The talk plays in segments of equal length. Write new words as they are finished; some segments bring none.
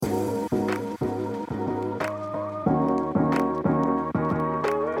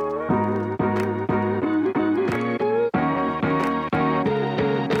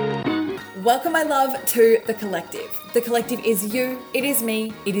Welcome, my love, to The Collective. The Collective is you, it is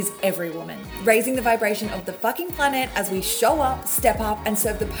me, it is every woman. Raising the vibration of the fucking planet as we show up, step up, and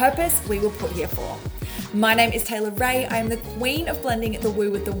serve the purpose we were put here for. My name is Taylor Ray. I am the queen of blending the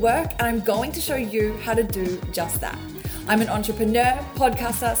woo with the work, and I'm going to show you how to do just that. I'm an entrepreneur,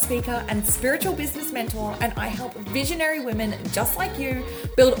 podcaster, speaker, and spiritual business mentor, and I help visionary women just like you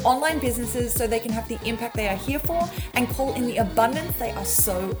build online businesses so they can have the impact they are here for and call in the abundance they are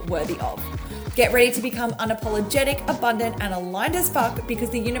so worthy of. Get ready to become unapologetic, abundant, and aligned as fuck because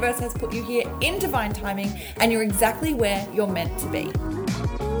the universe has put you here in divine timing and you're exactly where you're meant to be.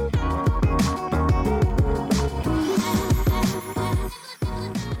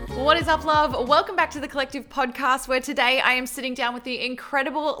 What is up, love? Welcome back to the Collective Podcast, where today I am sitting down with the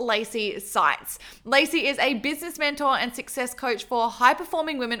incredible Lacey Seitz. Lacey is a business mentor and success coach for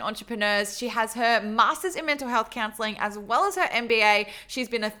high-performing women entrepreneurs. She has her master's in mental health counseling as well as her MBA. She's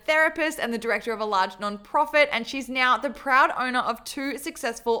been a therapist and the director of a large nonprofit, and she's now the proud owner of 2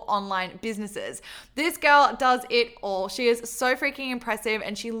 successful online businesses. This girl does it all. She is so freaking impressive,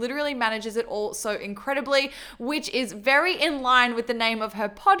 and she literally manages it all so incredibly, which is very in line with the name of her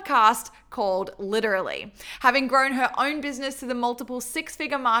podcast called Literally. Having grown her own business to the multiple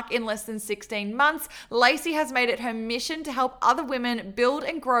 6-figure mark in less than 16 months, Lacey has made it her mission to help other women build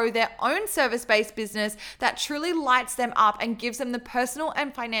and grow their own service-based business that truly lights them up and gives them the personal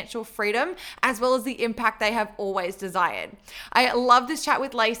and financial freedom as well as the impact they have always desired. I love this chat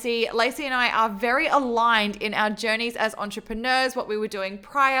with Lacey. Lacey and I are very aligned in our journeys as entrepreneurs, what we were doing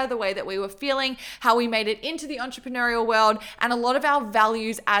prior, the way that we were feeling, how we made it into the entrepreneurial world, and a lot of our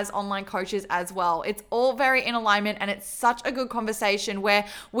values as online coaches as well. It's all very in alignment, and it's such a good conversation where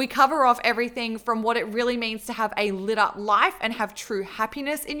we cover off everything from what it really means to have a lit up life and have true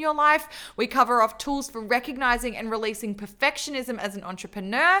happiness in your life. We cover off tools for recognizing and releasing perfectionism as an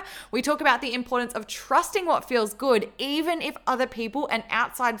entrepreneur. We talk about the importance of trusting what feels good, even if other people and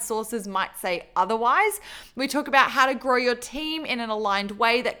outside sources might say otherwise. We talk about how to grow your team in an aligned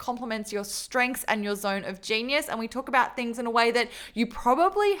way that complements your strengths and your zone of genius. And we talk about things in a way that you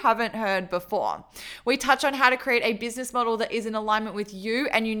probably haven't heard before. We touch on how to create a business model that is in alignment with you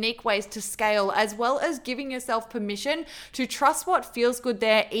and unique ways to scale, as well as giving yourself permission to trust what feels good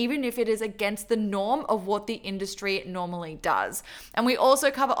there, even if it is against the norm of what the industry normally does. And we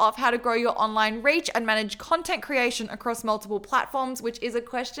also cover off how to grow your online reach and manage content creation across multiple platforms, which is a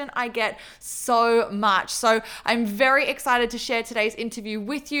question I get so much. So I'm very excited to share today's interview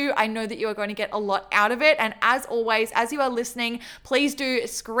with you. I know that you are going to get a lot out of it. And as always, as you are listening, please do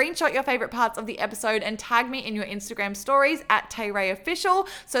screenshot your favorite parts of the episode and tag me in your Instagram stories at TayRayOfficial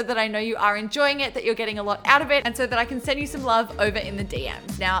so that I know you are enjoying it, that you're getting a lot out of it, and so that I can send you some love over in the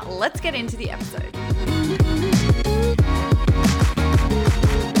DMs. Now, let's get into the episode.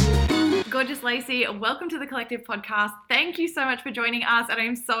 Gorgeous Lacey, welcome to the Collective Podcast. Thank you so much for joining us, and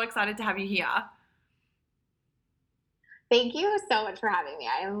I'm so excited to have you here. Thank you so much for having me.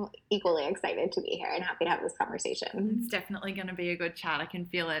 I am equally excited to be here and happy to have this conversation. It's definitely going to be a good chat. I can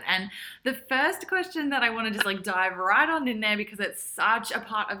feel it. And the first question that I want to just dive right on in there, because it's such a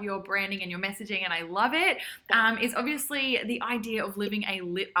part of your branding and your messaging, and I love it, is obviously the idea of living a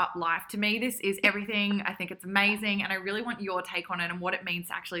lit up life. To me, this is everything. I think it's amazing, and I really want your take on it and what it means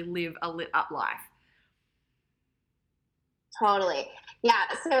to actually live a lit up life. Totally. Yeah.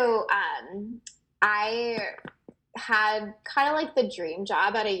 So I had kind of like the dream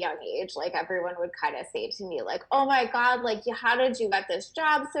job at a young age. Like everyone would kind of say to me, like, oh my God, like, how did you get this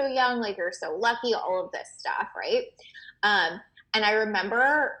job so young? Like, you're so lucky, all of this stuff. Right. And I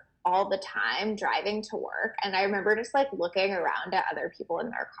remember all the time driving to work, and I remember just like looking around at other people in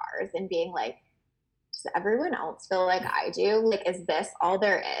their cars and being like, does everyone else feel like I do? Like, is this all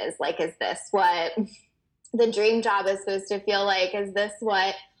there is? Like, is this what the dream job is supposed to feel like? Is this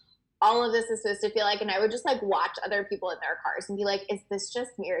what all of this is supposed to feel like? And I would just like watch other people in their cars and be like, is this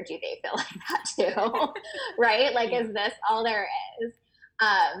just me, or do they feel like that too? Right? Like, is this all there is?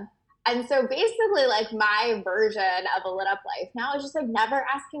 And so basically like my version of a lit up life now is just like never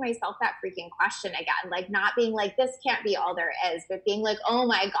asking myself that freaking question again. Like not being like, this can't be all there is, but being like, oh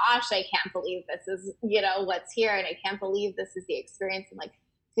my gosh, I can't believe this is, what's here. And I can't believe this is the experience. And like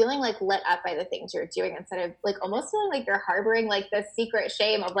feeling like lit up by the things you're doing, instead of like almost feeling like you're harboring like this secret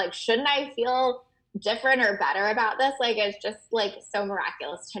shame of like, shouldn't I feel different or better about this? Like, it's just like so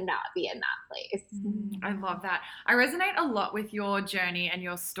miraculous to not be in that place. I love that. I resonate a lot with your journey and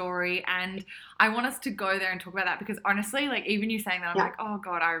your story, and I want us to go there and talk about that, because honestly, like even you saying that, I'm like, oh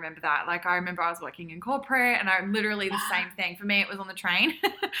God, I remember that. Like I remember I was working in corporate, and I'm literally the same thing. For me, it was on the train,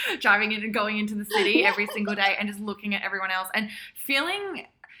 driving in and going into the city every single day and just looking at everyone else and feeling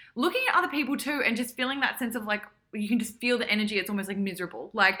looking at other people too and just feeling that sense of like, you can just feel the energy. It's almost like miserable.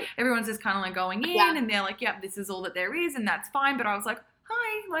 Like everyone's just kind of like going in and they're like, yep, this is all that there is and that's fine. But I was like,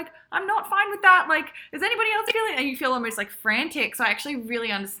 hi, like I'm not fine with that. Like, is anybody else feeling? And you feel almost like frantic. So I actually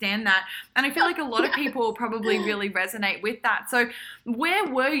really understand that. And I feel like a lot of people probably really resonate with that. So where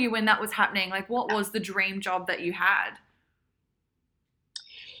were you when that was happening? Like what was the dream job that you had?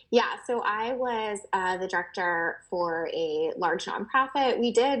 Yeah, so I was the director for a large nonprofit.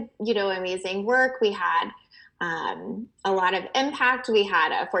 We did, amazing work. We had a lot of impact. We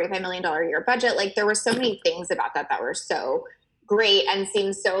had a $45 million a year budget. Like there were so many things about that were so great and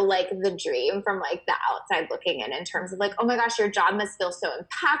seemed so like the dream from like the outside looking in terms of like, oh my gosh, your job must feel so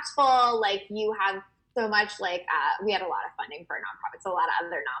impactful. Like you have so much like we had a lot of funding for nonprofits. A lot of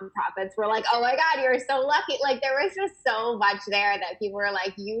other nonprofits were like, oh my God, you're so lucky. Like there was just so much there that people were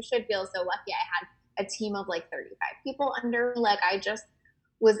like, you should feel so lucky. I had a team of like 35 people under me. Like I just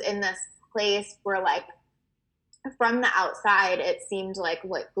was in this place where like from the outside, it seemed like,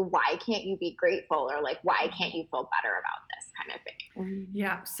 why can't you be grateful? Or like, why can't you feel better about this kind of thing?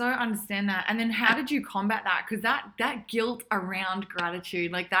 Yeah, so understand that. And then how did you combat that? Because that guilt around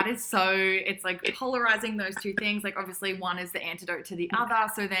gratitude, like that is so, it's like polarizing those two things. Like obviously one is the antidote to the other.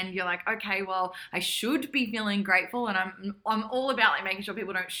 So then you're like, okay, well, I should be feeling grateful. And I'm all about like making sure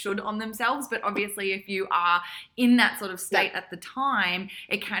people don't should on themselves. But obviously if you are in that sort of state at the time,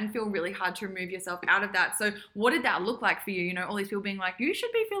 it can feel really hard to remove yourself out of that. So what did that look like for you? You know, all these people being like, you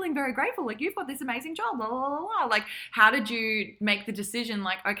should be feeling very grateful. Like you've got this amazing job, blah, blah, blah, blah. Like how did you make the decision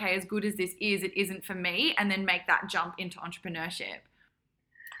like, okay, as good as this is, it isn't for me, and then make that jump into entrepreneurship?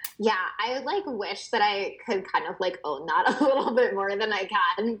 Yeah, I like wish that I could kind of like own that a little bit more than I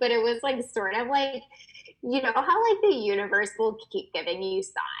can, but it was like sort of like, you know how like the universe will keep giving you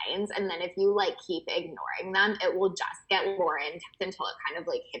signs, and then if you like keep ignoring them, it will just get more intense until it kind of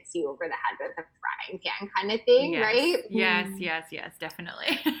like hits you over the head with a frying pan kind of thing, Yes. right? Yes,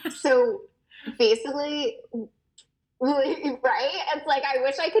 definitely. So basically, right? It's like I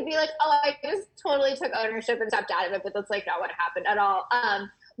wish I could be like, oh, I just totally took ownership and stepped out of it, but that's like not what happened at all.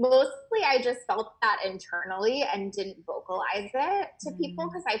 Mostly I just felt that internally and didn't vocalize it to people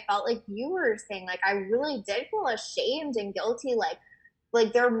because I felt like you were saying, like I really did feel ashamed and guilty,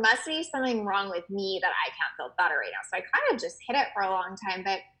 like there must be something wrong with me that I can't feel better right now. So I kind of just hid it for a long time,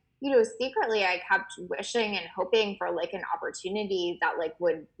 but secretly I kept wishing and hoping for like an opportunity that like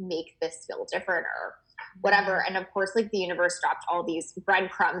would make this feel different or whatever. And of course, like the universe dropped all these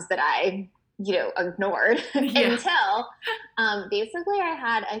breadcrumbs that I, ignored until basically I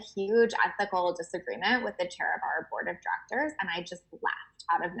had a huge ethical disagreement with the chair of our board of directors. And I just left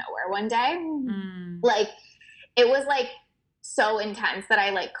out of nowhere one day. Like it was like so intense that I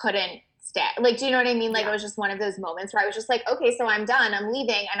like couldn't stay. Like, do you know what I mean? Like it was just one of those moments where I was just like, okay, so I'm done. I'm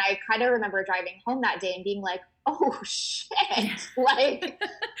leaving. And I kind of remember driving home that day and being like, oh shit, like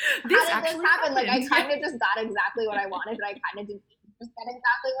how did this happen? Like I kind of just got exactly what I wanted, but I kind of didn't just get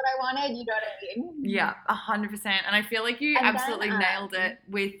exactly what I wanted. You know what I mean? Yeah, 100%. And I feel like you absolutely nailed it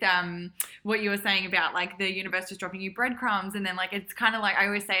with what you were saying about like the universe just dropping you breadcrumbs, and then like it's kind of like I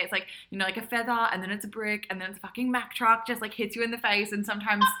always say it's like, like a feather, and then it's a brick, and then it's a fucking Mack truck just like hits you in the face, and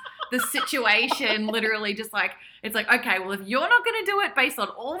sometimes the situation literally just like it's like, okay, well if you're not going to do it based on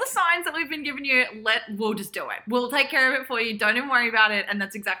all the signs that we've been giving you, we'll just do it. We'll take care of it for you. Don't even worry about it. And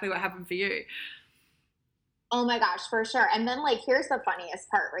that's exactly what happened for you. Oh my gosh, for sure. And then like, here's the funniest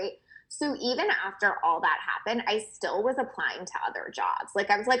part, right? So even after all that happened, I still was applying to other jobs. Like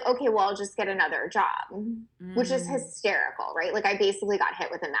I was like, okay, well, I'll just get another job, which is hysterical, right? Like I basically got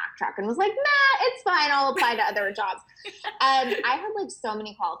hit with a Mack truck and was like, nah, it's fine. I'll apply to other jobs. And I had like so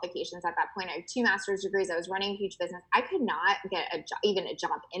many qualifications at that point. I had 2 master's degrees. I was running a huge business. I could not get even a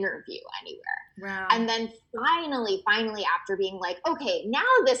job interview anywhere. Wow. And then finally, after being like, okay, now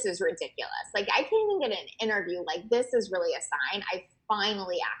this is ridiculous. Like I can't even get an interview. Like this is really a sign. I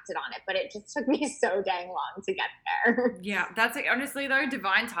finally acted on it, but it just took me so dang long to get there. Yeah, that's honestly though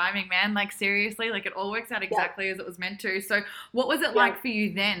divine timing, man. Like seriously, like it all works out exactly as it was meant to. So what was it like for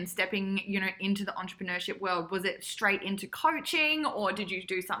you then stepping, into the entrepreneurship world? Was it straight into coaching, or did you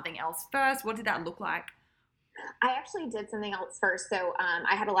do something else first? What did that look like? I actually did something else first. So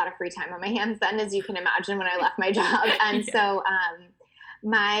I had a lot of free time on my hands then, as you can imagine, when I left my job. And so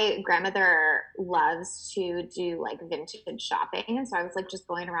my grandmother loves to do like vintage shopping. And so I was like just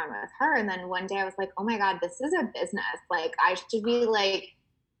going around with her. And then one day I was like, oh my God, this is a business. Like I should be like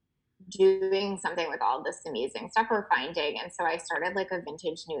doing something with all this amazing stuff we're finding. And so I started like a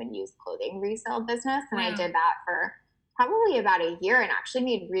vintage new and used clothing resale business. And I did that for probably about a year and actually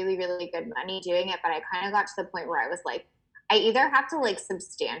made really, really good money doing it. But I kind of got to the point where I was like, I either have to like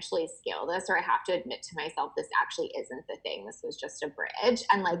substantially scale this, or I have to admit to myself, this actually isn't the thing. This was just a bridge.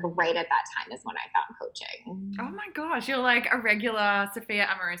 And like right at that time is when I found coaching. Oh my gosh, you're like a regular Sophia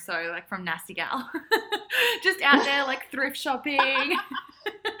Amoruso, like from Nasty Gal. Just out there like thrift shopping,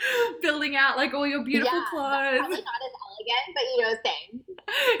 building out like all your beautiful clothes. Probably not as elegant, but you know,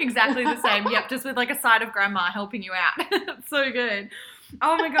 same. Exactly the same. Yep, just with like a side of grandma helping you out. So good.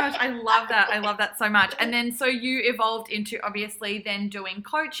 Oh my gosh, I love that. I love that so much. And then so you evolved into obviously then doing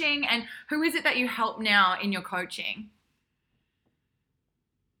coaching. And who is it that you help now in your coaching?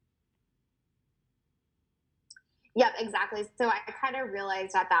 Yep, exactly. So I kind of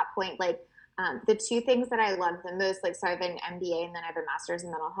realized at that point, like, the two things that I love the most, like, so I have an MBA and then I have a master's in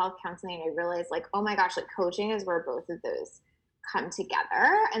mental health counseling. And I realized, like, oh my gosh, like, coaching is where both of those come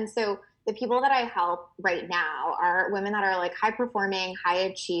together. And so the people that I help right now are women that are like high performing, high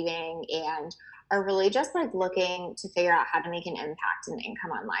achieving, and are really just like looking to figure out how to make an impact and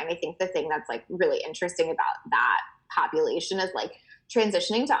income online. I think the thing that's like really interesting about that population is like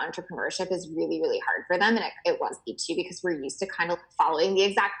transitioning to entrepreneurship is really, really hard for them. And it was me too, because we're used to kind of following the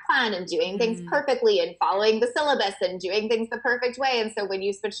exact plan and doing things perfectly and following the syllabus and doing things the perfect way. And so when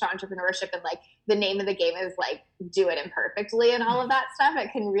you switch to entrepreneurship and like the name of the game is like do it imperfectly and all of that stuff, it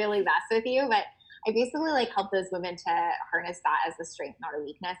can really mess with you. But I basically like help those women to harness that as a strength, not a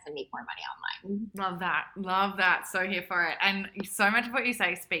weakness, and make more money online. Love that. Love that. So here for it. And so much of what you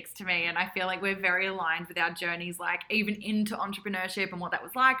say speaks to me. And I feel like we're very aligned with our journeys, like even into entrepreneurship and what that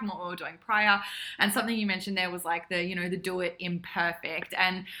was like and what we were doing prior. And something you mentioned there was like the, you know, the do it imperfect.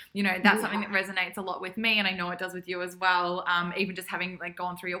 And, you know, that's something that resonates a lot with me. And I know it does with you as well. Even just having like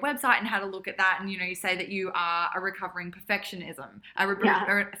gone through your website and had a look at that. And, you know, you say that you are a recovering perfectionism, a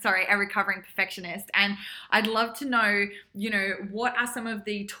recovering perfectionist. And I'd love to know, you know, what are some of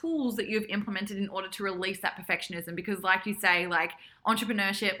the tools that you've implemented in order to release that perfectionism? Because like you say, like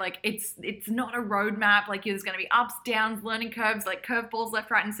entrepreneurship, like it's not a roadmap. Like there's going to be ups, downs, learning curves, like curveballs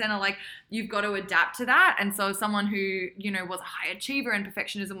left, right, and center. Like you've got to adapt to that. And so someone who, you know, was a high achiever and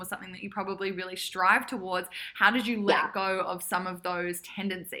perfectionism was something that you probably really strive towards. How did you let go of some of those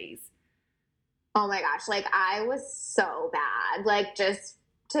tendencies? Oh my gosh. Like I was so bad. Like just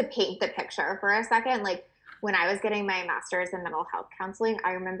to paint the picture for a second, like when I was getting my master's in mental health counseling,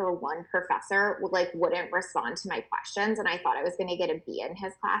 I remember one professor like wouldn't respond to my questions, and I thought I was going to get a B in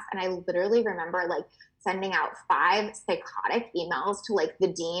his class. And I literally remember like sending out 5 psychotic emails to like the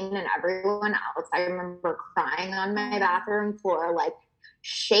dean and everyone else. I remember crying on my bathroom floor, like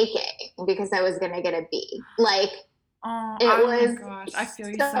shaking because I was going to get a B. Like it was my gosh, I feel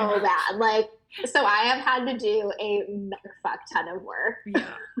you so bad. Like, so I have had to do a fuck ton of work.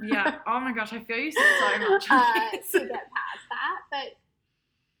 Yeah. Oh my gosh, I feel you so much. To get past that. But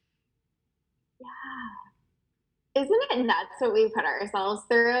yeah. Isn't it nuts what we put ourselves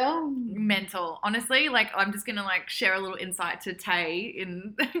through? Mental. Honestly, like I'm just going to like share a little insight to Tay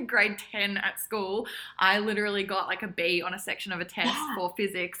in grade 10 at school. I literally got like a B on a section of a test for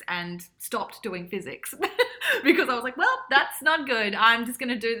physics and stopped doing physics because I was like, well, that's not good. I'm just going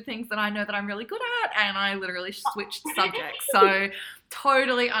to do the things that I know that I'm really good at. And I literally switched subjects. So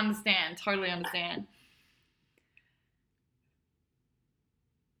totally understand.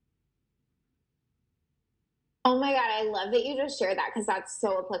 Oh my God, I love that you just shared that, because that's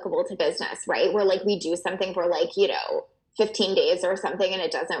so applicable to business, right? Where like we do something for like, 15 days or something and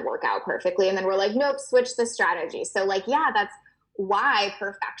it doesn't work out perfectly. And then we're like, nope, switch the strategy. So like, yeah, that's why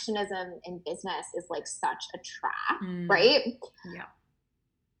perfectionism in business is like such a trap, right? Yeah.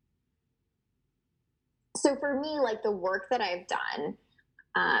 So for me, like the work that I've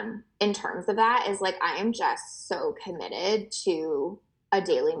done in terms of that is like, I am just so committed to a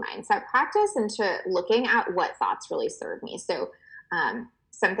daily mindset practice and to looking at what thoughts really serve me. So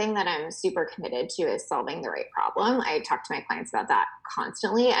something that I'm super committed to is solving the right problem. I talk to my clients about that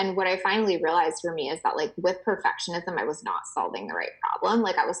constantly. And what I finally realized for me is that like with perfectionism, I was not solving the right problem.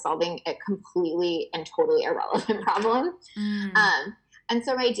 Like I was solving a completely and totally irrelevant problem. And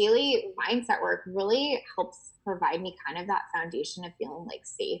so my daily mindset work really helps provide me kind of that foundation of feeling like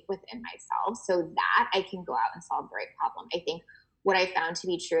safe within myself so that I can go out and solve the right problem. I think what I found to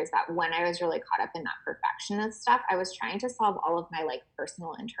be true is that when I was really caught up in that perfectionist stuff, I was trying to solve all of my like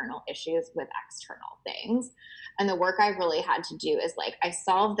personal internal issues with external things. And the work I've really had to do is like I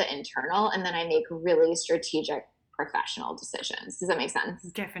solve the internal and then I make really strategic professional decisions. Does that make sense?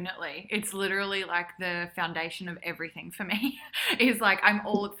 Definitely. It's literally like the foundation of everything for me. Is like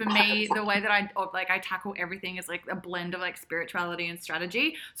for me, the way that I tackle everything is like a blend of like spirituality and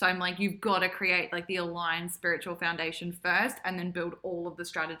strategy. So I'm like, you've got to create like the aligned spiritual foundation first and then build all of the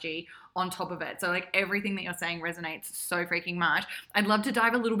strategy on top of it. So like everything that you're saying resonates so freaking much. I'd love to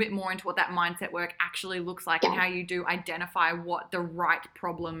dive a little bit more into what that mindset work actually looks like and how you do identify what the right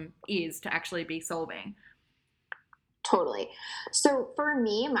problem is to actually be solving. Totally. So for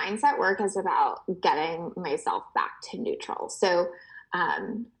me, mindset work is about getting myself back to neutral. So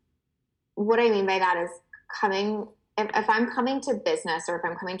what I mean by that is if I'm coming to business or if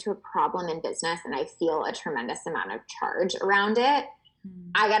I'm coming to a problem in business and I feel a tremendous amount of charge around it,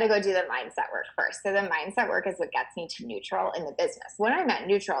 I got to go do the mindset work first. So the mindset work is what gets me to neutral in the business. When I'm at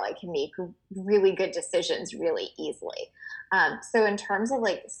neutral, I can make really good decisions really easily. So in terms of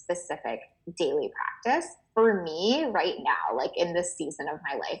like specific daily practice, for me right now, like in this season of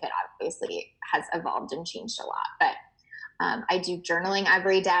my life, it obviously has evolved and changed a lot. But I do journaling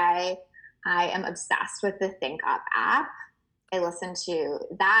every day. I am obsessed with the Think Up app. I listen to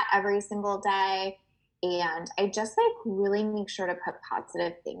that every single day. And I just like really make sure to put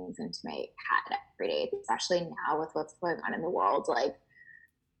positive things into my head every day, especially now with what's going on in the world. Like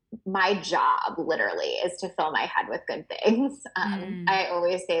my job literally is to fill my head with good things. I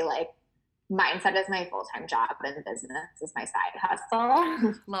always say like mindset is my full-time job and business is my side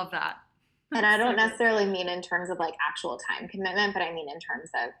hustle. Love that. And I don't necessarily mean in terms of like actual time commitment, but I mean in terms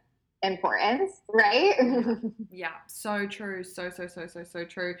of importance, right? Yeah, so true. So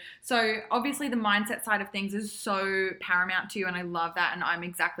true. So obviously the mindset side of things is so paramount to you, and I love that, and I'm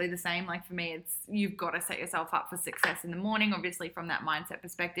exactly the same. Like for me, it's you've got to set yourself up for success in the morning, obviously from that mindset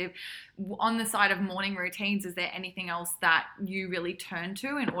perspective. On the side of morning routines, is there anything else that you really turn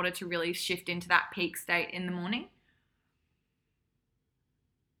to in order to really shift into that peak state in the morning?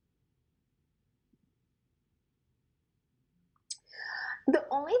 The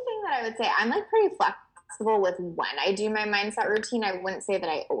only thing that I would say, I'm like pretty flexible with when I do my mindset routine. I wouldn't say that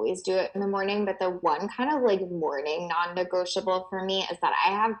I always do it in the morning, but the one kind of like morning non-negotiable for me is that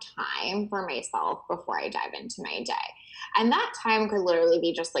I have time for myself before I dive into my day. And that time could literally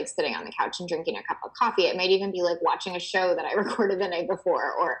be just like sitting on the couch and drinking a cup of coffee. It might even be like watching a show that I recorded the night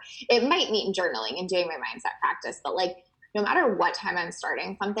before, or it might mean journaling and doing my mindset practice. But like, no matter what time I'm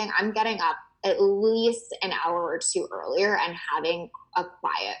starting something, I'm getting up at least an hour or two earlier and having a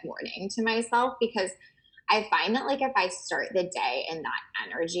quiet morning to myself, because I find that like if I start the day in that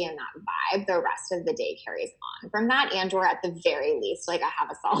energy and that vibe, the rest of the day carries on from that, and or at the very least like I have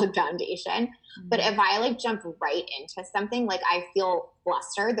a solid foundation. But if I like jump right into something, like I feel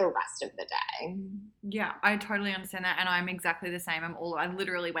flustered the rest of the day. Yeah, I totally understand that, and I'm exactly the same. I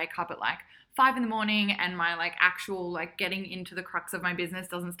literally wake up at like 5 a.m, and my like actual like getting into the crux of my business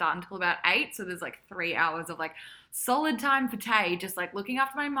doesn't start until about 8. So there's like 3 hours of like solid time for Tay, just like looking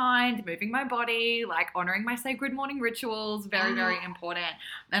after my mind, moving my body, like honoring my sacred morning rituals. Very, very important.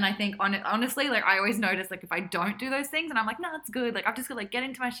 And I think honestly, like I always notice like if I don't do those things and I'm like, no, it's good. Like I've just got to like get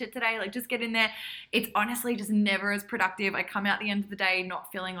into my shit today, like just get in there. It's honestly just never as productive. I come out the end of the day not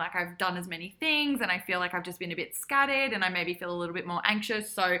feeling like I've done as many things, and I feel like I've just been a bit scattered, and I maybe feel a little bit more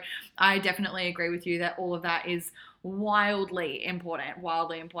anxious. So I definitely agree with you that all of that is wildly important.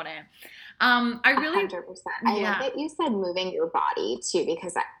 I really 100%. I love that you said moving your body too,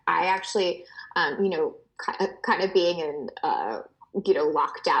 because I actually, kind of being in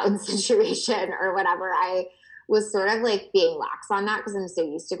lockdown situation or whatever, I was sort of like being lax on that because I'm so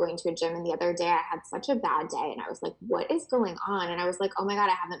used to going to a gym. And the other day I had such a bad day and I was like, what is going on? And I was like, oh my God,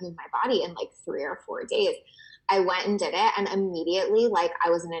 I haven't moved my body in like 3 or 4 days. I went and did it, and immediately, like,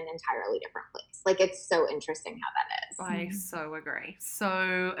 I was in an entirely different place. Like, it's so interesting how that is. I so agree.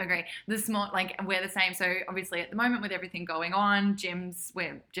 We're the same. So obviously at the moment with everything going on, gyms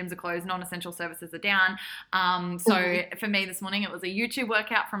are closed, non-essential services are down. So for me this morning, it was a YouTube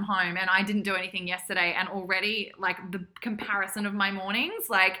workout from home, and I didn't do anything yesterday. And already like the comparison of my mornings,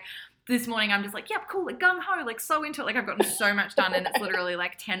 like this morning I'm just like, yep, cool, like gung-ho, like so into it. Like I've gotten so much done, and it's literally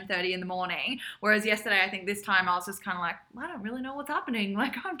like 10:30 in the morning. Whereas yesterday, I think this time I was just kind of like, I don't really know what's happening.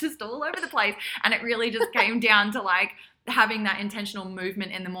 Like I'm just all over the place. And it really just came down to like having that intentional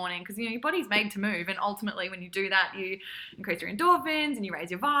movement in the morning, because your body's made to move, and ultimately when you do that, you increase your endorphins and you raise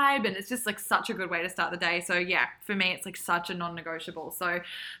your vibe, and it's just like such a good way to start the day. So yeah, for me it's like such a non-negotiable. So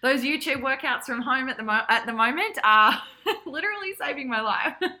those YouTube workouts from home at the moment are literally saving my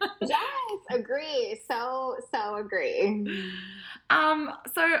life. Yes, agree. So agree.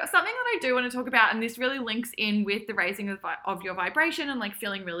 So something that I do want to talk about, and this really links in with the raising of your vibration and like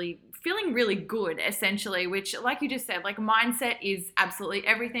feeling really good, essentially, which, like you just said, like mindset is absolutely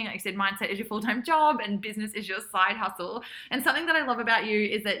everything. Like you said, mindset is your full-time job and business is your side hustle. And something that I love about you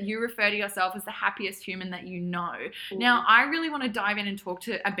is that you refer to yourself as the happiest human that you know. Mm-hmm. Now, I really want to dive in and talk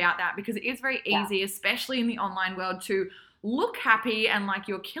about that, because it is very easy, especially in the online world, to look happy and like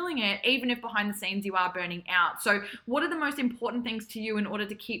you're killing it, even if behind the scenes you are burning out. So what are the most important things to you in order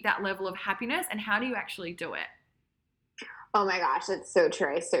to keep that level of happiness, and how do you actually do it? Oh my gosh, that's so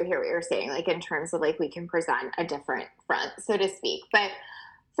true. I so hear what you're saying, like in terms of like we can present a different front, so to speak. But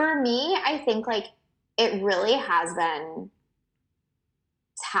for me, I think like it really has been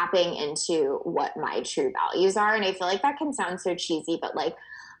tapping into what my true values are. And I feel like that can sound so cheesy, but like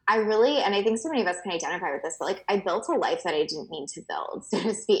I really, and I think so many of us can identify with this, but like I built a life that I didn't mean to build, so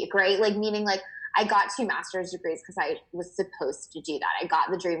to speak, right? Like meaning like I got 2 master's degrees because I was supposed to do that. I got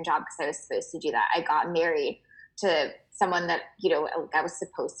the dream job because I was supposed to do that. I got married to someone that, I was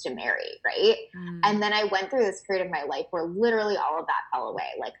supposed to marry, right? And then I went through this period of my life where literally all of that fell away.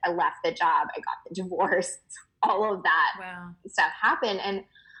 Like I left the job, I got the divorce, all of that stuff happened. And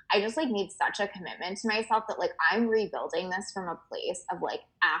I just like made such a commitment to myself that like I'm rebuilding this from a place of like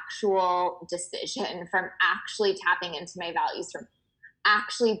actual decision, from actually tapping into my values, from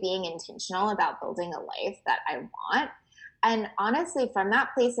actually being intentional about building a life that I want. And honestly, from that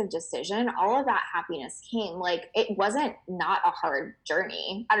place of decision, all of that happiness came. Like it wasn't not a hard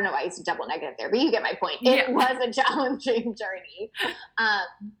journey. I don't know why I used to double negative there, but you get my point. It was a challenging journey.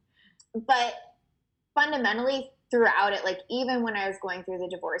 But fundamentally throughout it, like even when I was going through the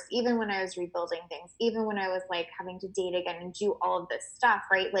divorce, even when I was rebuilding things, even when I was like having to date again and do all of this stuff,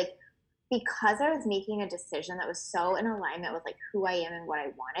 right? Like because I was making a decision that was so in alignment with like who I am and what I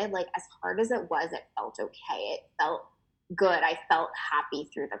wanted, like as hard as it was, it felt okay. It felt good. I felt happy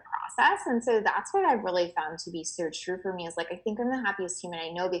through the process. And so that's what I've really found to be so true for me, is like I think I'm the happiest human I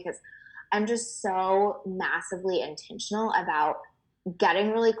know because I'm just so massively intentional about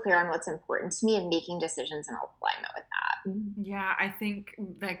getting really clear on what's important to me and making decisions in alignment with that. Yeah, I think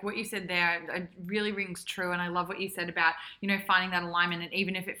like what you said there, it really rings true. And I love what you said about, finding that alignment. And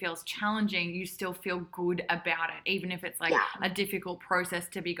even if it feels challenging, you still feel good about it. Even if it's like a difficult process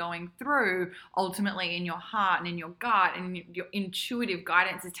to be going through, ultimately in your heart and in your gut and your intuitive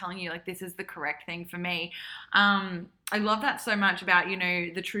guidance is telling you like, this is the correct thing for me. I love that so much about,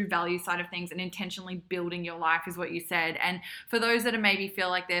 the true value side of things and intentionally building your life is what you said. And for those that are maybe feel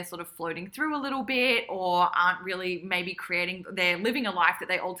like they're sort of floating through a little bit or aren't really maybe they're living a life that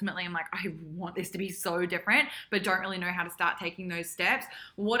they ultimately, I'm like, I want this to be so different, but don't really know how to start taking those steps.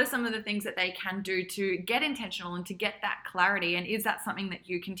 What are some of the things that they can do to get intentional and to get that clarity? And is that something that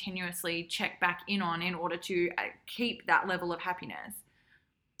you continuously check back in on in order to keep that level of happiness?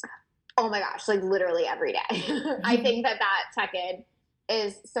 Oh my gosh, like literally every day. I think that check-in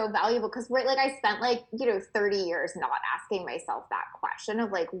is so valuable because like I spent like, 30 years not asking myself that question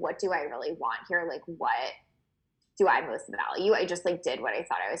of like, what do I really want here? Like, what do I most value? I just like did what I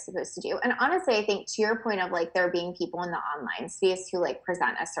thought I was supposed to do. And honestly, I think to your point of like, there being people in the online space who like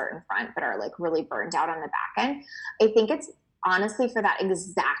present a certain front, but are like really burned out on the back end. I think it's honestly for that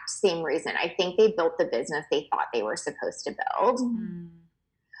exact same reason. I think they built the business they thought they were supposed to build.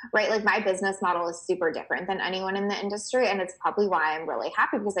 Right? Like my business model is super different than anyone in the industry. And it's probably why I'm really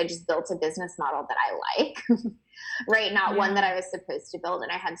happy because I just built a business model that I like, right? Not one that I was supposed to build.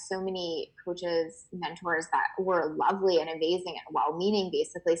 And I had so many coaches, mentors that were lovely and amazing and well-meaning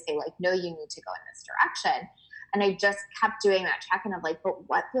basically say like, no, you need to go in this direction. And I just kept doing that check-in of like, but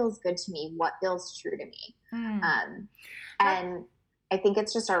what feels good to me? What feels true to me? And I think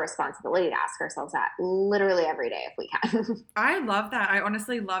it's just our responsibility to ask ourselves that literally every day if we can. I love that. I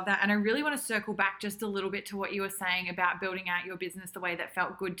honestly love that. And I really want to circle back just a little bit to what you were saying about building out your business the way that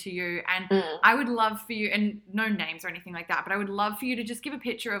felt good to you. And I would love for you, and no names or anything like that, but I would love for you to just give a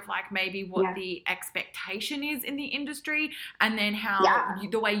picture of like maybe what the expectation is in the industry and then how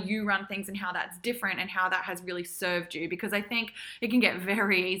the way you run things and how that's different and how that has really served you. Because I think it can get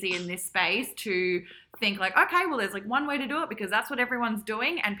very easy in this space to think like, okay, well, there's like one way to do it because that's what everyone's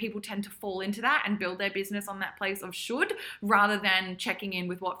doing, and people tend to fall into that and build their business on that place of should rather than checking in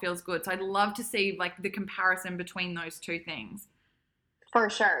with what feels good. So I'd love to see like the comparison between those two things. For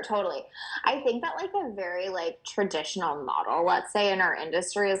sure, totally. I think that like a very like traditional model, let's say in our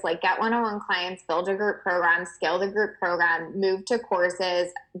industry, is like get one-on-one clients, build a group program, scale the group program, move to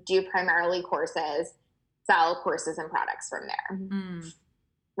courses, do primarily courses, sell courses and products from there. Mm.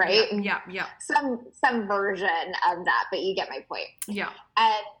 Right? Yeah. Some version of that, but you get my point. Yeah.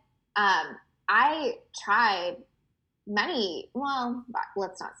 And I tried many, well,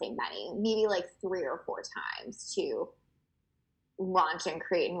 let's not say many, maybe like 3 or 4 times to launch and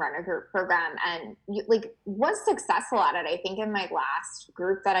create and run a group program, and like was successful at it. I think in my last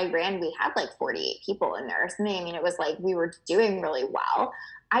group that I ran, we had like 48 people in there or something. I mean, it was like we were doing really well.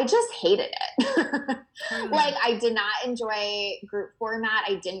 I just hated it. Like I did not enjoy group format.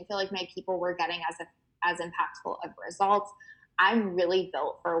 I didn't feel like my people were getting as impactful of results. I'm really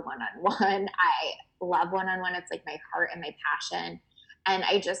built for one-on-one. I love one-on-one. It's like my heart and my passion. And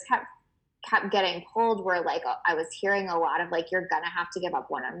I just kept getting pulled where like I was hearing a lot of like, you're gonna have to give up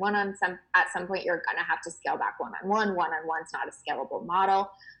one-on-one at some point, you're gonna have to scale back one-on-one's not a scalable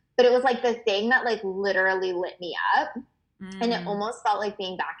model. But it was like the thing that like literally lit me up. And it almost felt like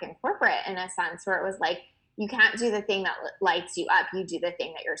being back in corporate in a sense, where it was like, you can't do the thing that lights you up, you do the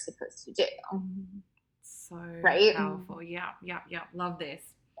thing that you're supposed to do. So right, powerful. Yeah, love this.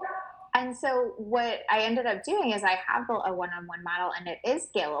 And so what I ended up doing is I have built a one-on-one model, and it is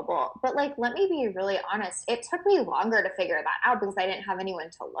scalable. But like, let me be really honest, it took me longer to figure that out because I didn't have anyone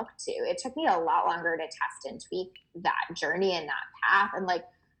to look to. It took me a lot longer to test and tweak that journey and that path. And like,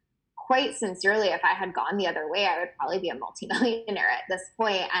 quite sincerely, if I had gone the other way, I would probably be a multimillionaire at this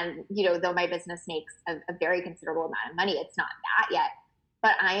point. And, you know, though my business makes a very considerable amount of money, it's not that yet.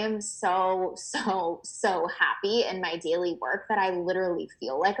 But I am so happy in my daily work that I literally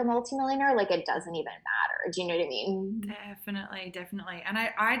feel like a multimillionaire. Like it doesn't even matter. Do you know what I mean? Definitely. And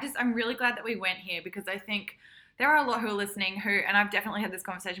I'm really glad that we went here, because I think there are a lot who are listening who, and I've definitely had this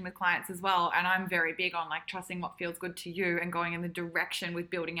conversation with clients as well, and I'm very big on like trusting what feels good to you and going in the direction with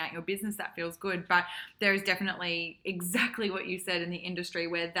building out your business that feels good. But there is definitely exactly what you said in the industry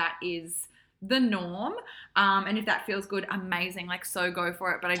where that is the norm, and if that feels good, amazing, like so go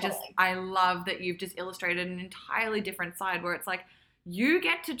for it. But I love that you've just illustrated an entirely different side where it's like you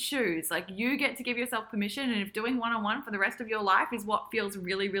get to choose, like you get to give yourself permission, and if doing one-on-one for the rest of your life is what feels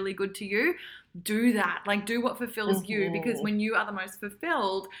really, really good to you, do that. Like do what fulfills you, because when you are the most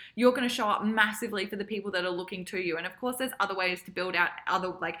fulfilled, you're going to show up massively for the people that are looking to you. And of course there's other ways to build out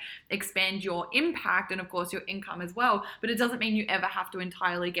expand your impact and of course your income as well, but it doesn't mean you ever have to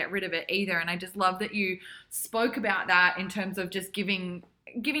entirely get rid of it either. And I just love that you spoke about that in terms of just giving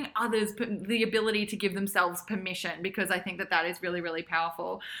others the ability to give themselves permission, because I think that is really, really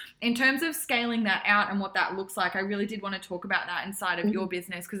powerful. In terms of scaling that out and what that looks like, I really did want to talk about that inside of your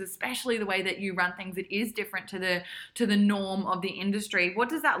business, because especially the way that you run things, it is different to the norm of the industry. What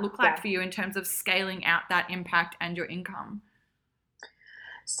does that look like for you in terms of scaling out that impact and your income?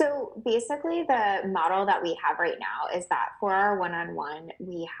 So basically the model that we have right now is that for our one-on-one,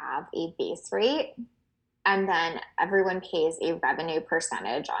 we have a base rate, and then everyone pays a revenue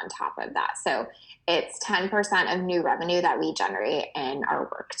percentage on top of that. So it's 10% of new revenue that we generate in our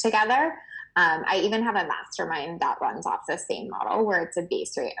work together. I even have a mastermind that runs off the same model where it's a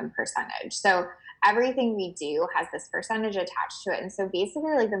base rate and percentage. So everything we do has this percentage attached to it. And so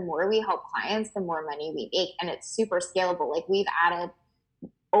basically, like the more we help clients, the more money we make. And it's super scalable. Like we've added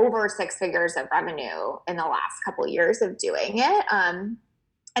over 6 figures of revenue in the last couple of years of doing it.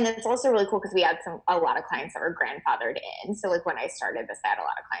 And it's also really cool because we had a lot of clients that were grandfathered in. So like when I started this, I had a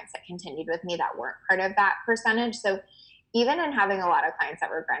lot of clients that continued with me that weren't part of that percentage. So even in having a lot of clients that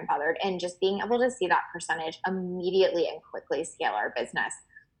were grandfathered in, just being able to see that percentage immediately and quickly scale our business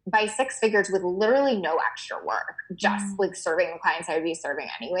by 6 figures with literally no extra work, just like serving the clients I would be serving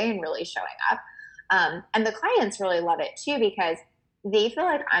anyway and really showing up. And the clients really love it too, because they feel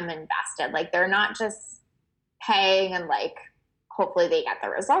like I'm invested. Like they're not just paying and like, hopefully they get the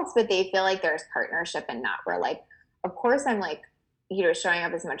results, but they feel like there's partnership in that, where like, of course I'm like, you know, showing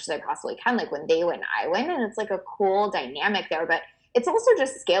up as much as I possibly can, like when they win, I win. And it's like a cool dynamic there, but it's also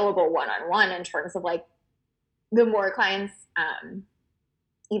just scalable one-on-one in terms of like the more clients,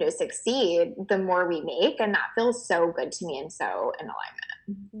 you know, succeed, the more we make. And that feels so good to me and so in alignment.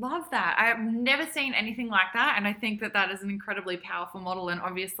 Love that. I've never seen anything like that. And I think that is an incredibly powerful model. And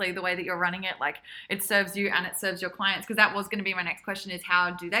obviously the way that you're running it, like it serves you and it serves your clients, because that was going to be my next question, is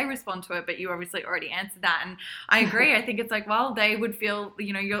how do they respond to it? But you obviously already answered that. And I agree. I think it's like, well, they would feel,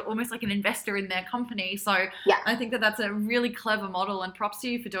 you know, you're almost like an investor in their company. So yeah. I think that that's a really clever model, and props to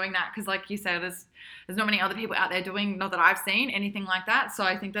you for doing that. Because like you said, there's not many other people out there doing, not that I've seen anything like that. So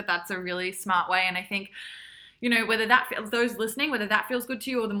I think that that's a really smart way. And I think, you know, whether that those listening, whether that feels good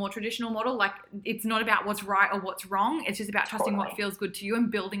to you or the more traditional model, like it's not about what's right or what's wrong. It's just about trusting what feels good to you and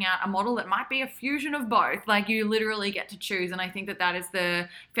building out a model that might be a fusion of both. Like you literally get to choose. And I think that that is the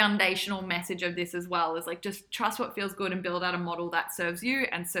foundational message of this as well, is like just trust what feels good and build out a model that serves you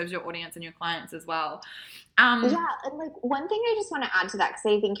and serves your audience and your clients as well. Yeah, and like one thing I just want to add to that,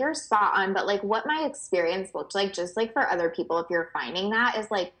 because I think you're spot on, but like what my experience looked like, just like for other people, if you're finding that,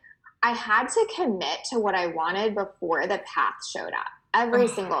 is like I had to commit to what I wanted before the path showed up every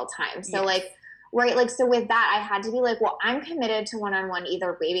single time. So like, right, like, so with that, I had to be like, well, I'm committed to one-on-one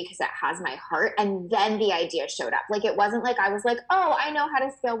either way because it has my heart. And then the idea showed up. Like, it wasn't like I was like, oh, I know how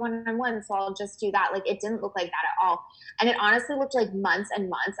to scale one-on-one, so I'll just do that. Like, it didn't look like that at all. And it honestly looked like months and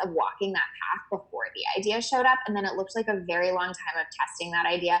months of walking that path before the idea showed up. And then it looked like a very long time of testing that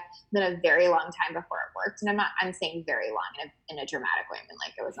idea, then a very long time before it worked. And I'm saying very long in a dramatic way. I mean,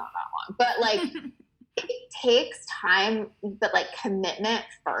 like, it was not that long, but like, it takes time, but like commitment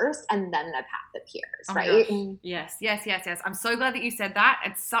first, and then the path appears, right? Yes. I'm so glad that you said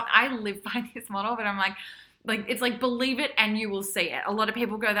that. I live by this model, but I'm like it's like believe it and you will see it. A lot of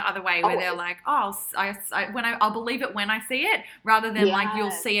people go the other way where they're like, oh, I'll believe it when I see it, rather than like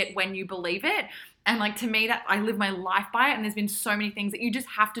you'll see it when you believe it. And like to me, that I live my life by it. And there's been so many things that you just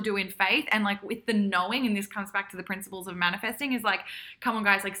have to do in faith. And like with the knowing, and this comes back to the principles of manifesting, is like, come on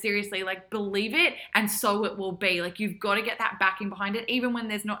guys, like seriously, like believe it and so it will be. Like you've got to get that backing behind it, even when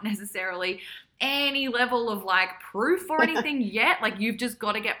there's not necessarily any level of like proof or anything yet. Like you've just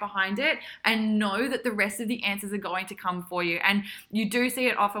got to get behind it and know that the rest of the answers are going to come for you. And you do see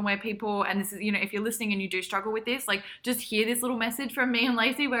it often where people, and this is, you know, if you're listening and you do struggle with this, like just hear this little message from me and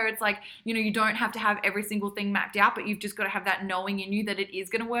Lacey where it's like, you know, you don't have to have every single thing mapped out, but you've just got to have that knowing in you that it is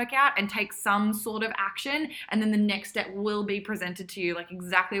going to work out, and take some sort of action, and then the next step will be presented to you, like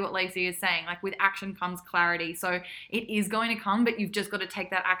exactly what Lacey is saying. Like with action comes clarity. So it is going to come, but you've just got to take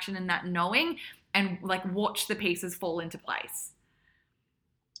that action and that knowing and like watch the pieces fall into place.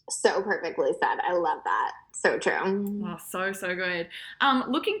 So perfectly said. I love that. So true. Oh, so good.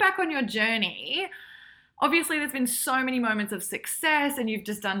 Looking back on your journey, obviously there's been so many moments of success and you've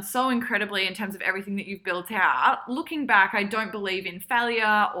just done so incredibly in terms of everything that you've built out. Looking back, I don't believe in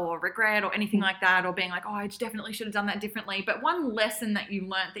failure or regret or anything like that, or being like, oh, I definitely should have done that differently. But one lesson that you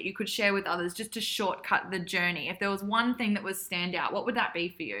learned that you could share with others just to shortcut the journey, if there was one thing that was standout, what would that be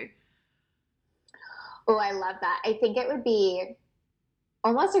for you? Oh, I love that. I think it would be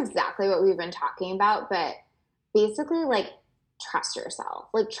almost exactly what we've been talking about, but basically like trust yourself,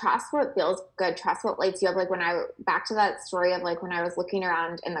 like trust what feels good, trust what lights you up. Like back to that story of like when I was looking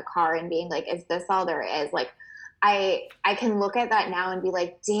around in the car and being like, is this all there is? Like I can look at that now and be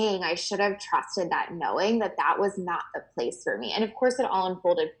like, dang, I should have trusted that, knowing that that was not the place for me. And of course it all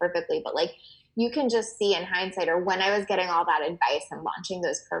unfolded perfectly, but like you can just see in hindsight, or when I was getting all that advice and launching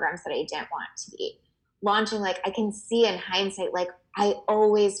those programs that I didn't want to be launching, like I can see in hindsight, like I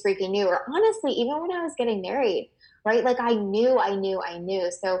always freaking knew. Or honestly, even when I was getting married, right? Like I knew.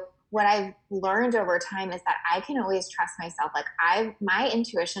 So what I've learned over time is that I can always trust myself. Like my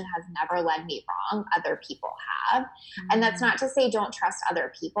intuition has never led me wrong. Other people have. And that's not to say don't trust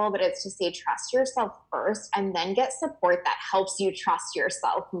other people, but it's to say trust yourself first and then get support that helps you trust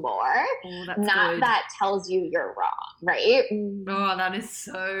yourself more. Not good. That tells you you're wrong, right? Oh, that is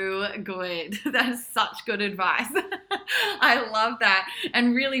so good. That is such good advice. I love that.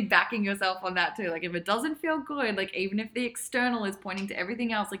 And really backing yourself on that too. Like if it doesn't feel good, like even if the external is pointing to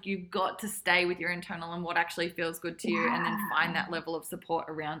everything else, like you've got to stay with your internal and what actually feels good to you, and then find that level of support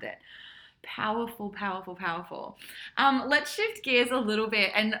around it. Powerful. Let's shift gears a little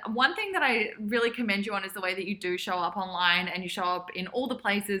bit. And one thing that I really commend you on is the way that you do show up online, and you show up in all the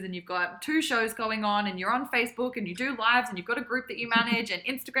places, and you've got 2 shows going on, and you're on Facebook, and you do lives, and you've got a group that you manage, and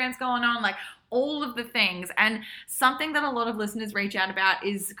Instagram's going on, like all of the things. And something that a lot of listeners reach out about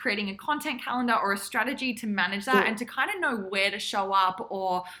is creating a content calendar or a strategy to manage that, and to kind of know where to show up,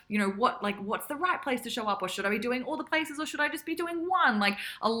 or, you know, what's the right place to show up, or should I be doing all the places, or should I just be doing one? Like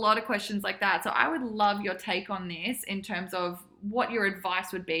a lot of questions like that. So I would love your take on this in terms of what your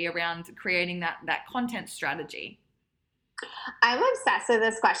advice would be around creating that content strategy. I'm obsessed with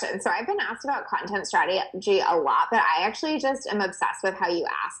this question. So I've been asked about content strategy a lot, but I actually just am obsessed with how you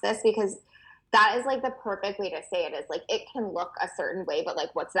ask this, because that is like the perfect way to say it, is like, it can look a certain way, but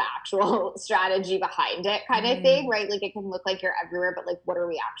like, what's the actual strategy behind it kind of thing, right? Like it can look like you're everywhere, but like, what are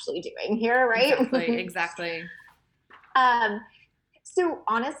we actually doing here, right? Exactly. So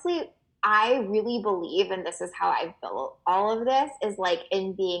honestly, I really believe, and this is how I've built all of this, is like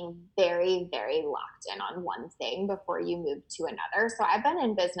in being very, very locked in on one thing before you move to another. So I've been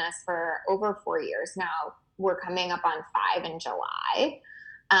in business for over 4 years now, we're coming up on 5 in July.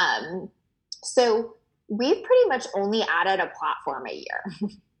 So we've pretty much only added a platform a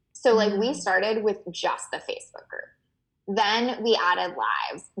year. So like we started with just the Facebook group. Then we added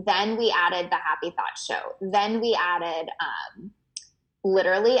lives. Then we added the Happy Thoughts show. Then we added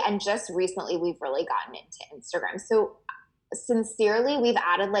literally, and just recently we've really gotten into Instagram. So sincerely, we've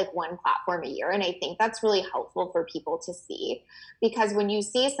added like one platform a year. And I think that's really helpful for people to see, because when you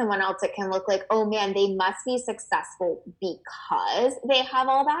see someone else, it can look like, oh man, they must be successful because they have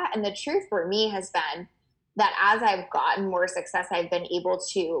all that. And the truth for me has been that as I've gotten more success, I've been able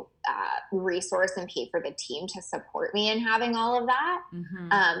to resource and pay for the team to support me in having all of that.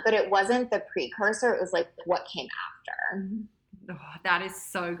 But it wasn't the precursor. It was like what came after. Oh, that is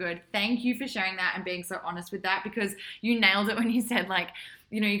so good. Thank you for sharing that and being so honest with that, because you nailed it when you said, like,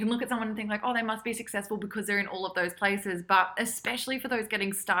 you know, you can look at someone and think like, oh, they must be successful because they're in all of those places. But especially for those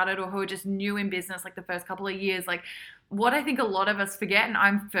getting started or who are just new in business, like the first couple of years, like what I think a lot of us forget, and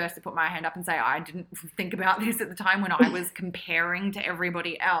I'm first to put my hand up and say I didn't think about this at the time when I was comparing to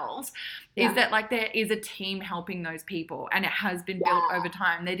everybody else, is that like there is a team helping those people, and it has been built over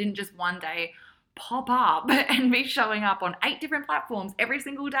time. They didn't just one day pop up and be showing up on 8 different platforms every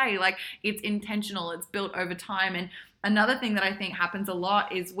single day. Like it's intentional, it's built over time. And another thing that I think happens a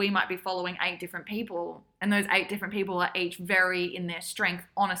lot is we might be following 8 different people, and those 8 different people are each very in their strength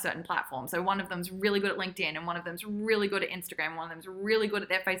on a certain platform. So one of them's really good at LinkedIn, and one of them's really good at Instagram, and one of them's really good at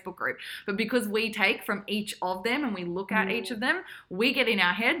their Facebook group. But because we take from each of them and we look at each of them, we get in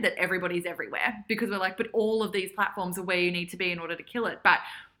our head that everybody's everywhere, because we're like, but all of these platforms are where you need to be in order to kill it. But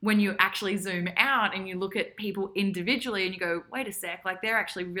when you actually zoom out and you look at people individually and you go, wait a sec, like they're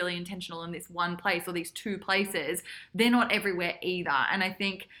actually really intentional in this one place or these 2 places. They're not everywhere either. And I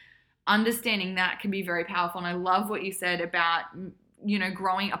think understanding that can be very powerful. And I love what you said about, you know,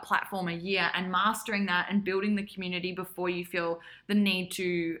 growing a platform a year and mastering that and building the community before you feel the need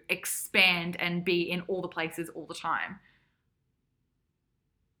to expand and be in all the places all the time.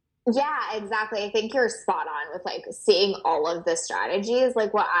 Yeah, exactly. I think you're spot on with like seeing all of the strategies.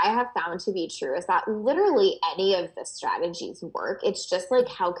 Like what I have found to be true is that literally any of the strategies work. It's just like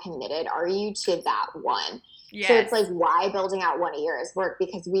how committed are you to that one? Yes. So it's like why building out one a year is work,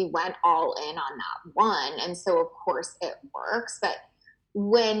 because we went all in on that one. And so of course it works. But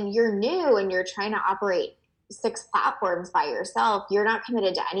when you're new and you're trying to operate 6 platforms by yourself, you're not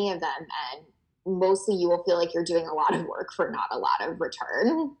committed to any of them. And mostly you will feel like you're doing a lot of work for not a lot of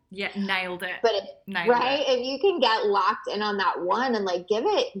return. Yeah, nailed it. But if you can get locked in on that one and like give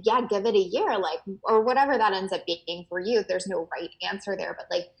it a year, like, or whatever that ends up being for you. There's no right answer there, but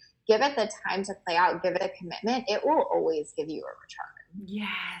like give it the time to play out, give it a commitment. It will always give you a return.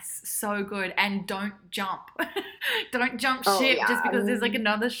 Yes, so good. And don't jump. Don't jump ship just because there's like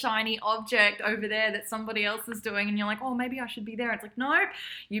another shiny object over there that somebody else is doing and you're like, oh, maybe I should be there. It's like, nope,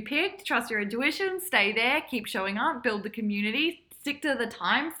 you picked, trust your intuition, stay there, keep showing up, build the community, stick to the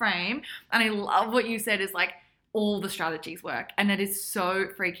time frame. And I love what you said is like, all the strategies work. And that is so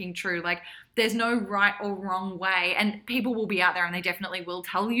freaking true. Like there's no right or wrong way, and people will be out there and they definitely will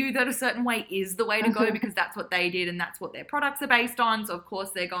tell you that a certain way is the way to go because that's what they did and that's what their products are based on. So of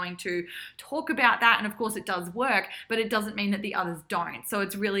course they're going to talk about that, and of course it does work, but it doesn't mean that the others don't. So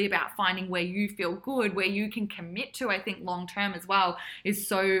it's really about finding where you feel good, where you can commit to. I think long term as well is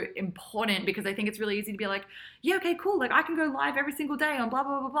so important, because I think it's really easy to be like, yeah, okay, cool, like I can go live every single day on blah,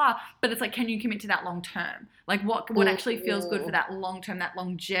 blah, blah, blah. But it's like, can you commit to that long term? Like what actually feels good for that long term, that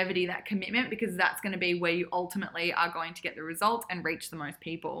longevity, that commitment, because that's going to be where you ultimately are going to get the results and reach the most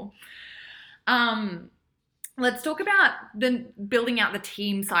people. Let's talk about the building out the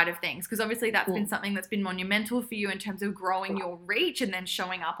team side of things, because obviously that's been something that's been monumental for you in terms of growing your reach and then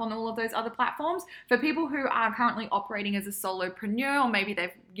showing up on all of those other platforms. For people who are currently operating as a solopreneur, or maybe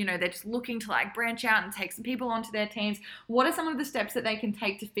they're just looking to like branch out and take some people onto their teams, what are some of the steps that they can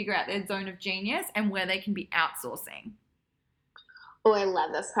take to figure out their zone of genius and where they can be outsourcing? Oh, I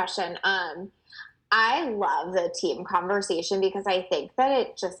love this question. I love the team conversation because I think that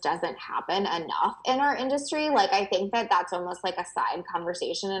it just doesn't happen enough in our industry. Like, I think that that's almost like a side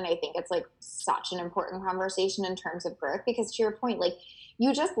conversation. And I think it's like such an important conversation in terms of growth, because to your point, like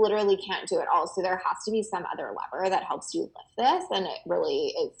you just literally can't do it all. So there has to be some other lever that helps you lift this. And it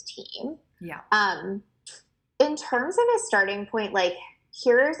really is team. Yeah. In terms of a starting point, like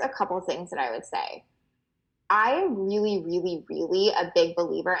here's a couple of things that I would say. I am really, really, really a big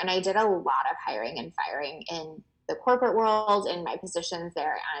believer, and I did a lot of hiring and firing in the corporate world in my positions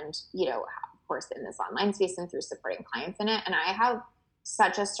there, and, you know, of course, in this online space and through supporting clients in it. And I have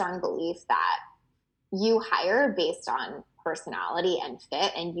such a strong belief that you hire based on personality and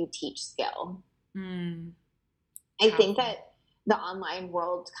fit, and you teach skill. I think that the online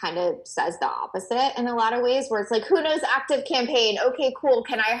world kind of says the opposite in a lot of ways, where it's like, who knows Active Campaign? Okay, cool.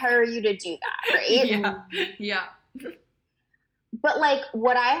 Can I hire you to do that? Right. Yeah. But like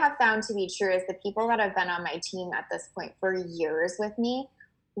what I have found to be true is the people that have been on my team at this point for years with me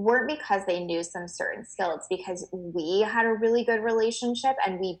weren't because they knew some certain skill. It's because we had a really good relationship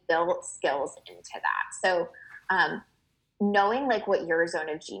and we built skills into that. So knowing like what your zone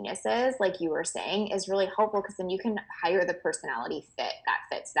of genius is, like you were saying, is really helpful, because then you can hire the personality fit that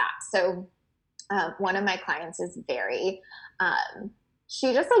fits that. So one of my clients is very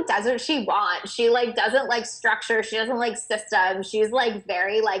she just like does what she wants. She like doesn't like structure. She doesn't like systems. She's like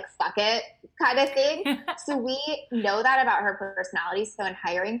very like fuck it kind of thing. So we know that about her personality. So in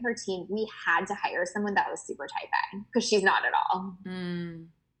hiring her team, we had to hire someone that was super type A, because she's not at all.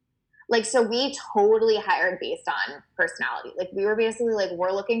 Like, so we totally hired based on personality. Like we were basically like,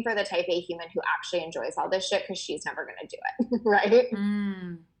 we're looking for the type A human who actually enjoys all this shit, because she's never going to do it. Right.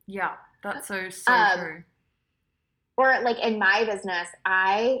 Yeah. That's so true. Or like in my business,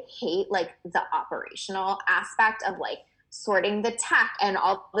 I hate like the operational aspect of like sorting the tech and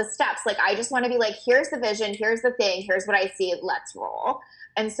all the steps. Like I just want to be like, here's the vision, here's the thing, here's what I see, let's roll.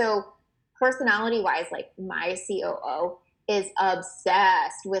 And so personality wise, like my COO is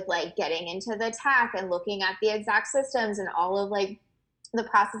obsessed with like getting into the tech and looking at the exact systems and all of like the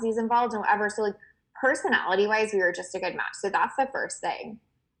processes involved and whatever. So like personality wise, we were just a good match. So that's the first thing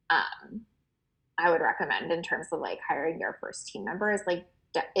I would recommend in terms of like hiring your first team member, is like,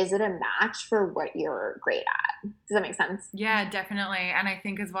 is it a match for what you're great at? Does that make sense? Yeah, definitely. And I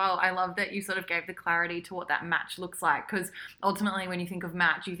think as well, I love that you sort of gave the clarity to what that match looks like, because ultimately when you think of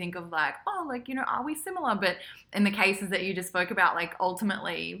match, you think of like, oh, like, you know, are we similar? But in the cases that you just spoke about, like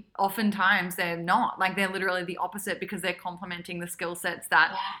ultimately, oftentimes they're not. Like they're literally the opposite, because they're complementing the skill sets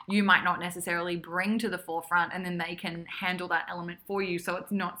that you might not necessarily bring to the forefront, and then they can handle that element for you. So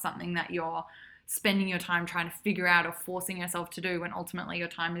it's not something that you're spending your time trying to figure out or forcing yourself to do, when ultimately your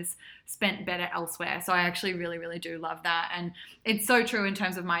time is spent better elsewhere. So I actually really, really do love that. And it's so true in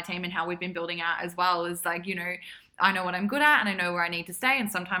terms of my team and how we've been building out as well, is like, you know, I know what I'm good at and I know where I need to stay. And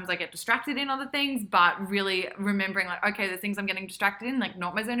sometimes I get distracted in other things, but really remembering like, okay, the things I'm getting distracted in, like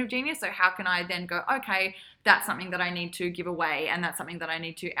not my zone of genius. So how can I then go, okay, that's something that I need to give away, and that's something that I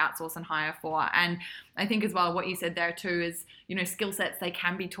need to outsource and hire for. And I think as well, what you said there too is, you know, skill sets, they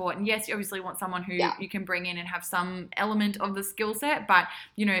can be taught. And yes, you obviously want someone who you can bring in and have some element of the skill set, but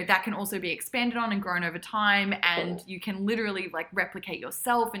you know, that can also be expanded on and grown over time. And you can literally like replicate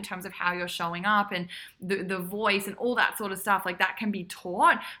yourself in terms of how you're showing up and the voice and all that sort of stuff. Like that can be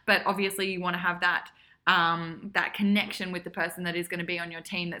taught, but obviously you want to have that that connection with the person that is going to be on your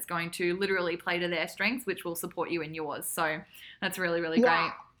team, that's going to literally play to their strengths, which will support you in yours. So that's really, really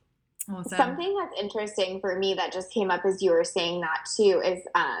great. Awesome. Something that's interesting for me that just came up as you were saying that too is,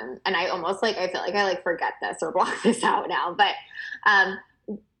 and I almost like, I feel like I like forget this or block this out now, but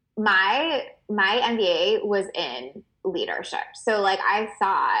my MBA was in leadership. So like I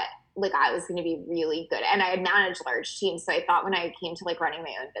thought like I was going to be really good, and I had managed large teams. So I thought when I came to like running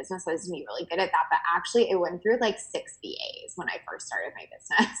my own business, I was going to be really good at that. But actually I went through like 6 BAs when I first started my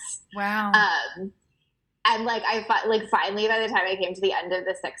business. Wow. And like finally by the time I came to the end of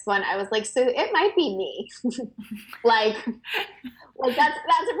the 6th one, I was like, so it might be me. like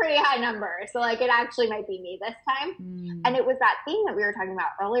that's a pretty high number. So like it actually might be me this time. And it was that thing that we were talking about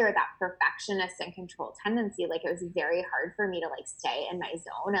earlier, that perfectionist and control tendency. Like it was very hard for me to like stay in my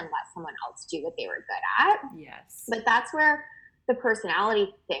zone and let someone else do what they were good at. Yes. But that's where the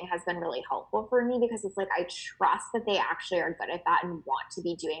personality thing has been really helpful for me, because it's like I trust that they actually are good at that and want to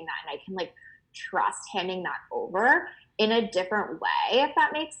be doing that, and I can like trust handing that over in a different way, if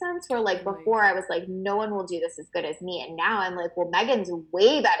that makes sense. Where like before I was like, no one will do this as good as me, and now I'm like, well, Megan's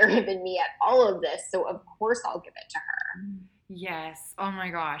way better than me at all of this, so of course I'll give it to her. Yes. Oh my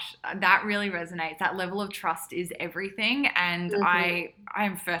gosh. That really resonates. That level of trust is everything. And I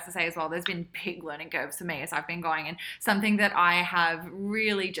am first to say as well, there's been big learning curves for me as I've been going, and something that I have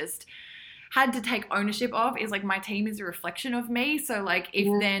really just had to take ownership of is like my team is a reflection of me. So like if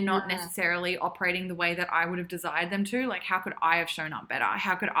they're not necessarily operating the way that I would have desired them to, like how could I have shown up better?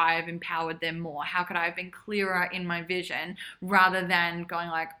 How could I have empowered them more? How could I have been clearer in my vision, rather than going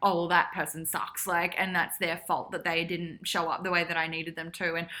like, oh, that person sucks, like, and that's their fault that they didn't show up the way that I needed them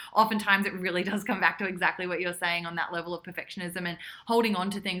to. And oftentimes it really does come back to exactly what you're saying on that level of perfectionism and holding on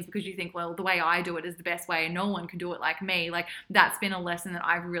to things because you think, well, the way I do it is the best way and no one can do it like me. Like that's been a lesson that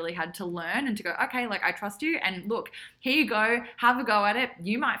I've really had to learn. learn and to go, okay, like I trust you, and look, here you go, have a go at it.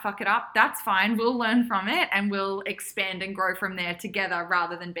 You might fuck it up. That's fine. We'll learn from it and we'll expand and grow from there together,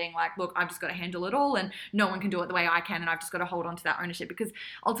 rather than being like, look, I've just got to handle it all and no one can do it the way I can and I've just got to hold on to that ownership, because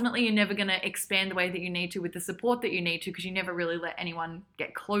ultimately you're never going to expand the way that you need to with the support that you need to, because you never really let anyone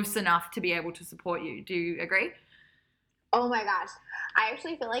get close enough to be able to support you. Do you agree? Oh my gosh. I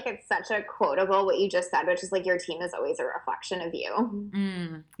actually feel like it's such a quotable what you just said, which is like your team is always a reflection of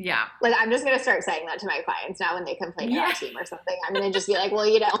you. Yeah. Like I'm just going to start saying that to my clients now when they complain about a team or something. I'm going to just be like, well,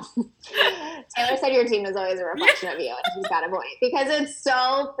 Taylor said your team is always a reflection of you, and she's got a point, because it's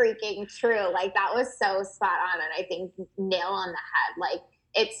so freaking true. Like that was so spot on, and I think nail on the head. Like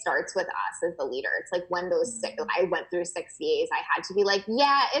it starts with us as the leader. It's like when I went through 6 VAs, I had to be like,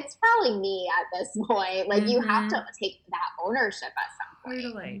 yeah, it's probably me at this point. Like you have to take that ownership at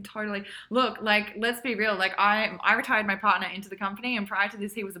some point. Totally. Look, like, let's be real. Like I retired my partner into the company, and prior to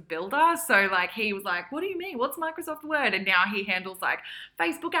this, he was a builder. So like, he was like, what do you mean? What's Microsoft Word? And now he handles like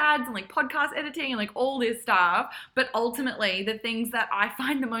Facebook ads and like podcast editing and like all this stuff. But ultimately the things that I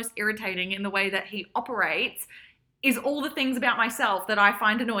find the most irritating in the way that he operates is all the things about myself that I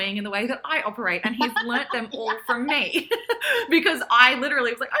find annoying in the way that I operate. And he's learnt them all from me because I literally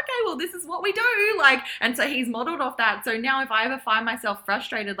was like, okay, well, this is what we do. Like, and so he's modeled off that. So now if I ever find myself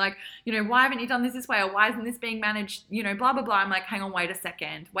frustrated, like, why haven't you done this way? Or why isn't this being managed? Blah, blah, blah. I'm like, hang on, wait a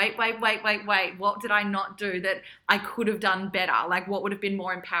second. Wait. What did I not do that I could have done better? Like, what would have been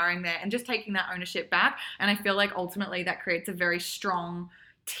more empowering there? And just taking that ownership back. And I feel like ultimately that creates a very strong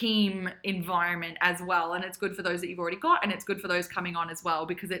team environment as well, and it's good for those that you've already got, and it's good for those coming on as well,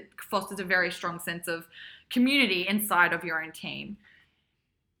 because it fosters a very strong sense of community inside of your own team.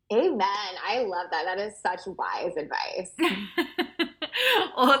 Amen. I love that. That is such wise advice.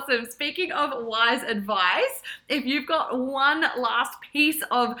 Awesome. Speaking of wise advice, if you've got one last piece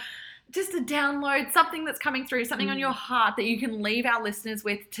of just a download, something that's coming through, something on your heart that you can leave our listeners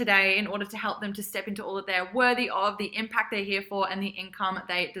with today in order to help them to step into all that they're worthy of, the impact they're here for, and the income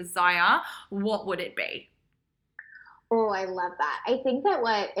they desire, what would it be? Oh, I love that. I think that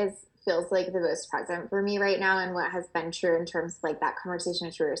feels like the most present for me right now, and what has been true in terms of like that conversation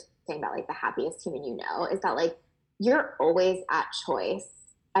that you were saying about like the happiest human is that like you're always at choice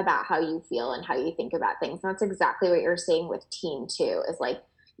about how you feel and how you think about things. And that's exactly what you're saying with team too, is like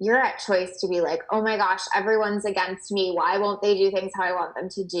you're at choice to be like, oh my gosh, everyone's against me. Why won't they do things how I want them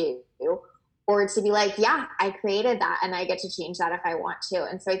to do? Or to be like, yeah, I created that and I get to change that if I want to.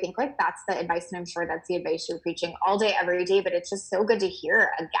 And so I think like that's the advice, and I'm sure that's the advice you're preaching all day, every day, but it's just so good to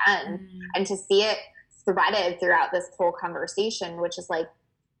hear again and to see it threaded throughout this whole conversation, which is like,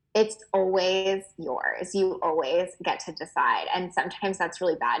 it's always yours. You always get to decide. And sometimes that's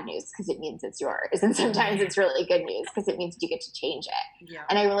really bad news because it means it's yours. And sometimes it's really good news because it means you get to change it. Yeah.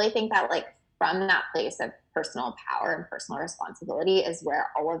 And I really think that like from that place of personal power and personal responsibility is where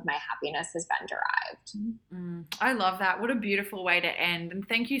all of my happiness has been derived. I love that. What a beautiful way to end. And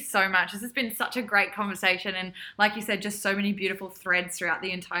thank you so much. This has been such a great conversation. And like you said, just so many beautiful threads throughout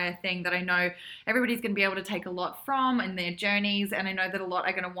the entire thing that I know everybody's going to be able to take a lot from in their journeys. And I know that a lot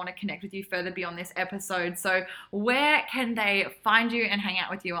are going to want to connect with you further beyond this episode. So where can they find you and hang out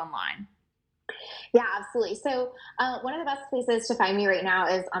with you online? Yeah, absolutely. So one of the best places to find me right now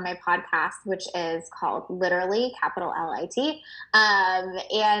is on my podcast, which is called Literally, capital L-I-T.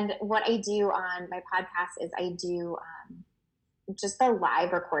 And what I do on my podcast is I do just a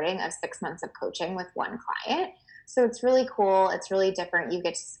live recording of 6 months of coaching with one client. So it's really cool. It's really different. You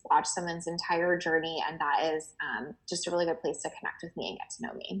get to watch someone's entire journey, and that is just a really good place to connect with me and get to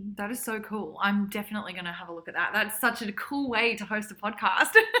know me. That is so cool. I'm definitely going to have a look at that. That's such a cool way to host a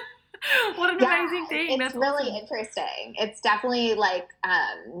podcast. What an amazing thing. It's really interesting. It's definitely like,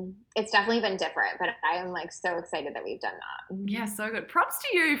 it's definitely been different, but I am like so excited that we've done that. Yeah, so good. Props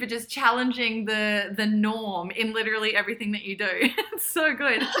to you for just challenging the norm in literally everything that you do. It's so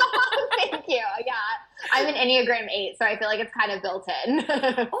good. Thank you. Yeah. I'm an Enneagram 8, so I feel like it's kind of built in.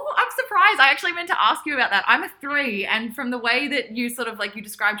 Oh, I'm surprised. I actually meant to ask you about that. I'm a 3, and from the way that you sort of like you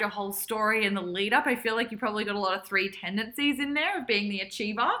described your whole story and the lead up, I feel like you probably got a lot of 3 tendencies in there of being the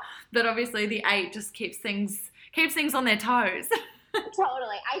achiever, but obviously the 8 just keeps things on their toes.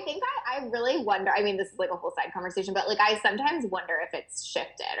 Totally. I think I really wonder, I mean, this is like a whole side conversation, but like I sometimes wonder if it's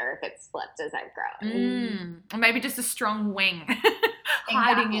shifted or if it's flipped as I've grown. Or maybe just a strong wing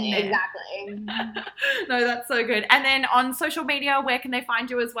hiding in there. Exactly. No, that's so good. And then on social media, where can they find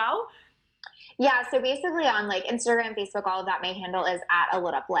you as well? Yeah, so basically on like Instagram, Facebook, all of that, my handle is at a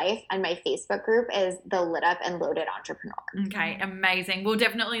lit up life, and my Facebook group is the Lit Up and Loaded Entrepreneur. Okay, amazing. We'll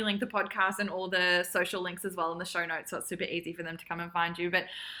definitely link the podcast and all the social links as well in the show notes, so it's super easy for them to come and find you. But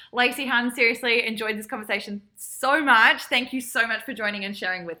Lacey Hunt, seriously enjoyed this conversation so much. Thank you so much for joining and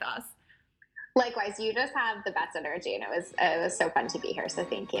sharing with us. Likewise, you just have the best energy, and it was so fun to be here. So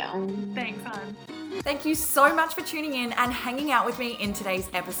thank you. Thanks, hon. Thank you so much for tuning in and hanging out with me in today's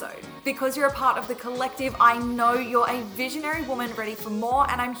episode. Because you're a part of the collective, I know you're a visionary woman ready for more,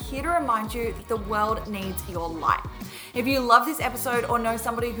 and I'm here to remind you that the world needs your light. If you love this episode or know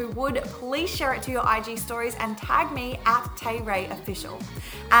somebody who would, please share it to your IG stories and tag me at TayRayOfficial.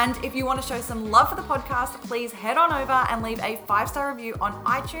 And if you want to show some love for the podcast, please head on over and leave a 5-star review on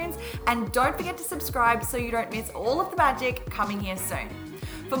iTunes, and don't forget to subscribe so you don't miss all of the magic coming here soon.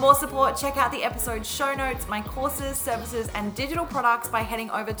 For more support, check out the episode show notes, my courses, services, and digital products by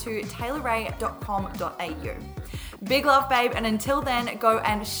heading over to taylorray.com.au. Big love, babe, and until then, go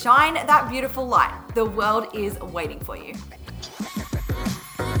and shine that beautiful light. The world is waiting for you.